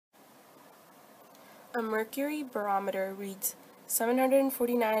A mercury barometer reads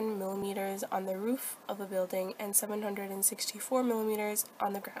 749 millimeters on the roof of a building and 764 millimeters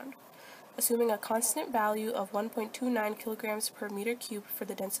on the ground. Assuming a constant value of 1.29 kilograms per meter cubed for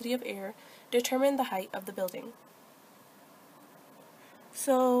the density of air, determine the height of the building.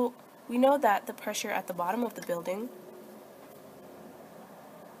 So we know that the pressure at the bottom of the building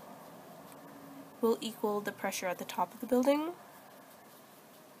will equal the pressure at the top of the building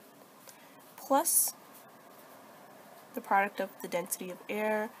plus the product of the density of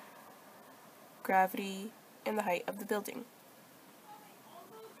air, gravity, and the height of the building.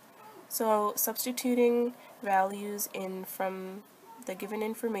 So substituting values in from the given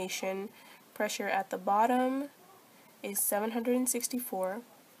information, pressure at the bottom is 764,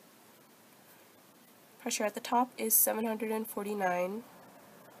 pressure at the top is 749,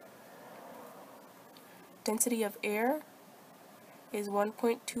 density of air is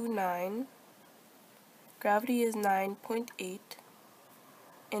 1.29, gravity is 9.8,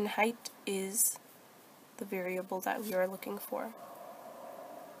 and height is the variable that we are looking for.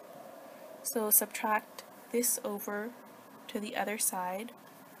 So subtract this over to the other side.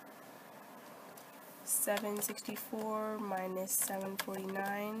 764 minus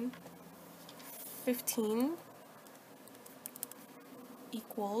 749, 15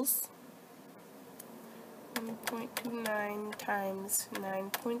 equals 1.29 times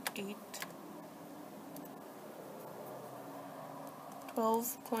 9.8,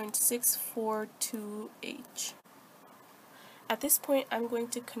 12.642H. At this point, I'm going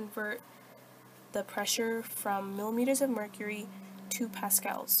to convert the pressure from millimeters of mercury to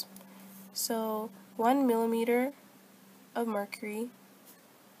pascals. So 1 millimeter of mercury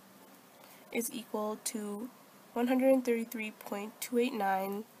is equal to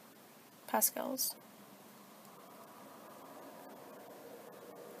 133.289 pascals.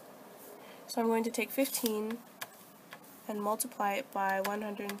 So I'm going to take 15 and multiply it by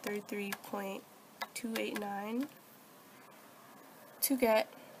 133.289 to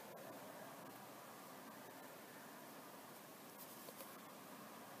get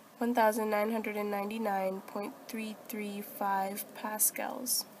 1999.335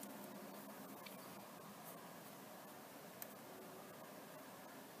 pascals.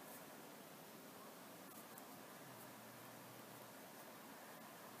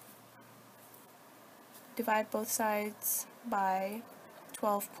 Divide both sides by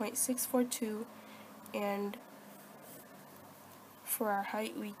 12.642, and for our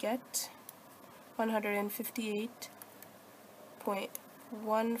height we get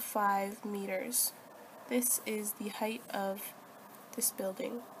 158.15 meters. This is the height of this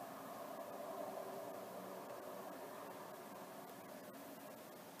building.